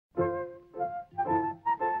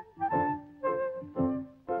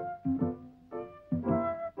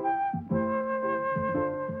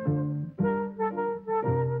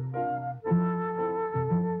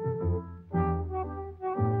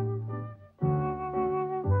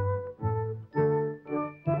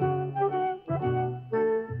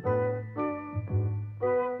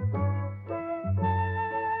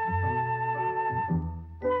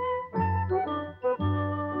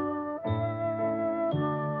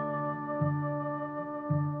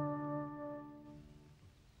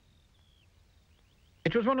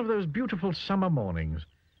It was one of those beautiful summer mornings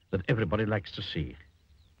that everybody likes to see.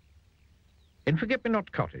 In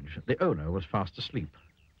Forget-Me-Not Cottage, the owner was fast asleep,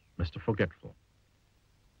 Mr. Forgetful.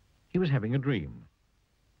 He was having a dream.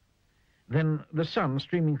 Then the sun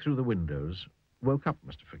streaming through the windows woke up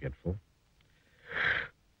Mr. Forgetful.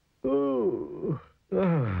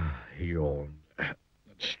 He yawned, and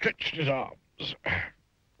stretched his arms,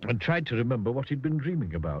 and tried to remember what he'd been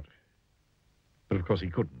dreaming about. But of course he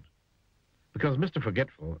couldn't, because Mr.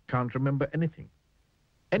 Forgetful can't remember anything.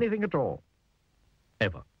 Anything at all.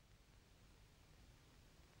 Ever.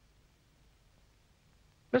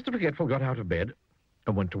 Mr. Forgetful got out of bed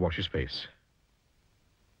and went to wash his face.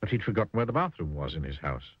 But he'd forgotten where the bathroom was in his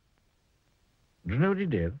house. Do you know what he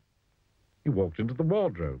did? He walked into the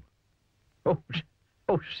wardrobe.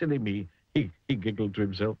 Oh, silly me, he giggled to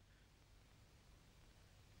himself.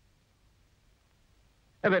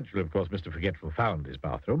 Eventually, of course, Mr. Forgetful found his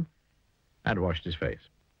bathroom and washed his face.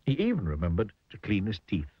 He even remembered to clean his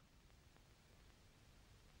teeth.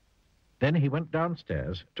 Then he went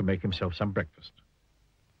downstairs to make himself some breakfast.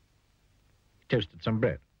 He toasted some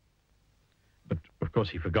bread. But, of course,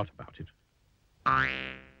 he forgot about it.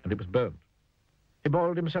 And it was burnt. He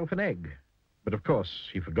boiled himself an egg. But, of course,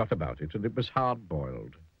 he forgot about it, and it was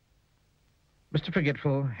hard-boiled. Mr.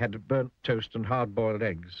 Forgetful had burnt toast and hard-boiled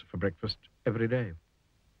eggs for breakfast every day.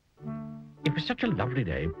 It was such a lovely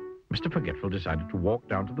day, Mr. Forgetful decided to walk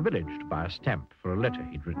down to the village to buy a stamp for a letter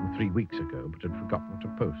he'd written 3 weeks ago, but had forgotten to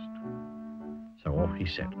post. So off he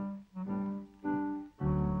set.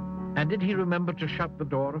 And did he remember to shut the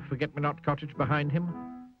door of Forget-Me-Not Cottage behind him?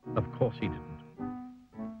 Of course he didn't.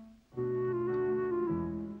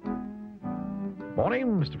 Morning,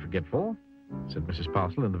 Mr. Forgetful, said Mrs.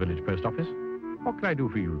 Parcel in the village post office. What can I do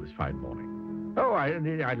for you this fine morning? Oh,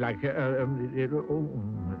 I'd like...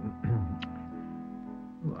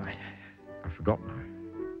 I've forgotten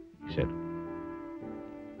now, he said.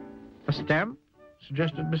 A stamp,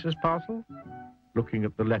 suggested Mrs. Parcel, looking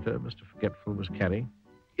at the letter Mr. Forgetful was carrying.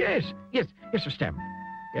 Yes, a stamp.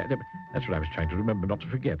 Yeah, that's what I was trying to remember not to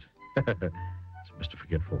forget, said Mr.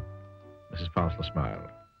 Forgetful. Mrs. Parcel smiled.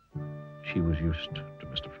 She was used to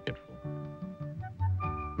Mr. Forgetful.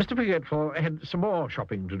 Mr. Forgetful had some more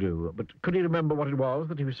shopping to do, but could he remember what it was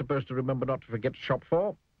that he was supposed to remember not to forget to shop for?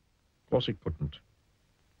 Of course he couldn't.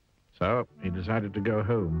 So he decided to go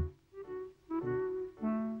home.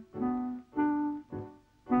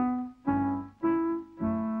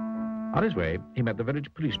 On his way, he met the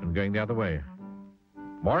village policeman going the other way.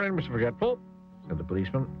 Morning, Mr. Forgetful, said the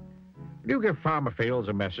policeman. Will you give Farmer Fields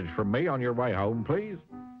a message from me on your way home, please?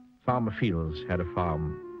 Farmer Fields had a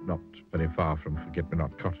farm not very far from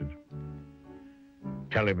Forget-Me-Not Cottage.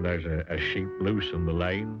 Tell him there's a sheep loose in the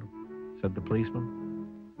lane, said the policeman.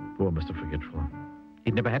 Poor Mr. Forgetful.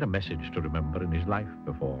 He'd never had a message to remember in his life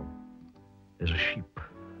before. There's a sheep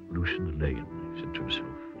loose in the lane, he said to himself,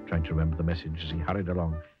 trying to remember the message as he hurried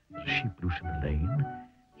along. There's a sheep loose in the lane.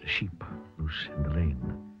 There's a sheep loose in the lane.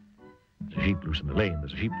 There's a sheep loose in the lane.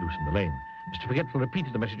 There's a sheep loose in the lane. Mr. Forgetful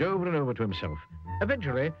repeated the message over and over to himself.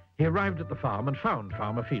 Eventually, he arrived at the farm and found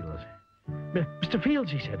Farmer Fields. Mr.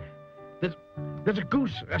 Fields, he said, there's a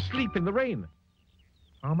goose asleep in the rain.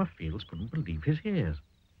 Farmer Fields couldn't believe his ears.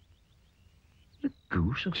 A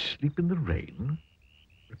goose asleep in the rain?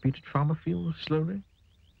 Repeated Farmer Fields slowly.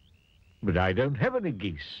 But I don't have any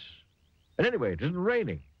geese. And anyway, it isn't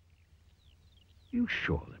raining. Are you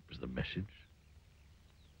sure that was the message?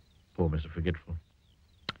 Poor Mr. Forgetful.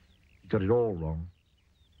 He got it all wrong.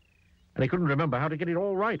 And he couldn't remember how to get it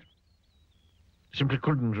all right. He simply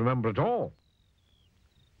couldn't remember at all.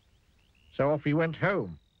 So off he went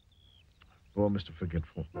home. Poor Mr.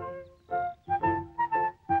 Forgetful.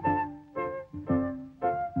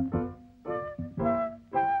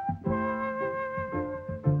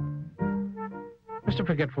 Mr.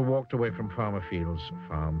 Forgetful walked away from Farmer Fields'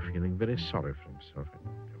 farm, feeling very sorry for himself.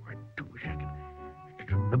 I do wish I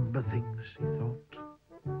could remember things, he thought.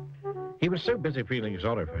 He was so busy feeling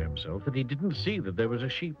sorry for himself that he didn't see that there was a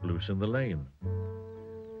sheep loose in the lane.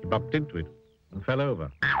 He bumped into it and fell over.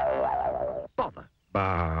 Bother!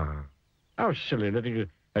 Bah! How silly, letting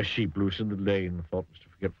a sheep loose in the lane, thought Mr.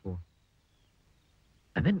 Forgetful.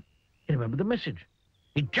 And then he remembered the message.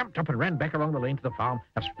 He jumped up and ran back along the lane to the farm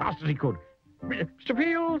as fast as he could. Mr.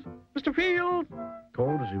 Fields! Mr. Fields!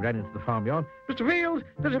 Called as he ran into the farmyard. Mr. Fields!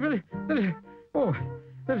 There's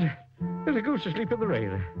a goose asleep in the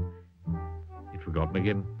rain. He'd forgotten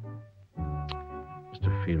again.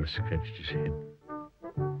 Mr. Fields scratched his head.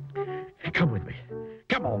 Come with me.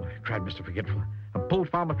 Come on, cried Mr. Forgetful, and pulled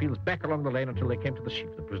Farmer Fields back along the lane until they came to the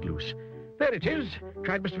sheep that was loose. There it is,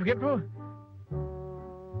 cried Mr. Forgetful.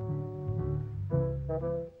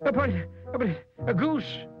 A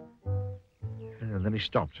goose! And then he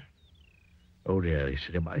stopped. Oh dear, he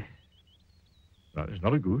said, No, it's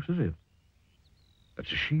not a goose, is it?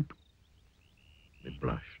 That's a sheep. He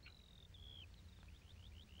blushed.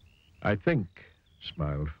 I think,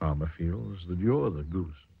 smiled Farmer Fields, that you're the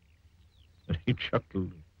goose. And he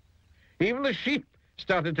chuckled. Even the sheep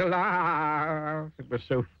started to laugh. It was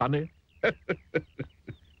so funny.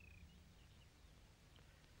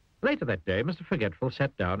 Later that day, Mr. Forgetful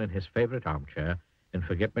sat down in his favorite armchair in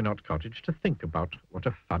Forget-Me-Not Cottage to think about what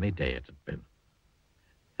a funny day it had been.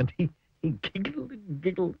 And he giggled and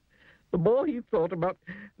giggled the more he thought about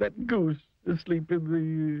that goose asleep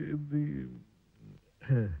in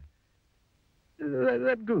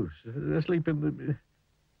that goose asleep in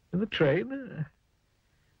the train.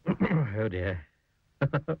 Oh dear.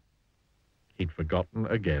 He'd forgotten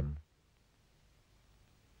again.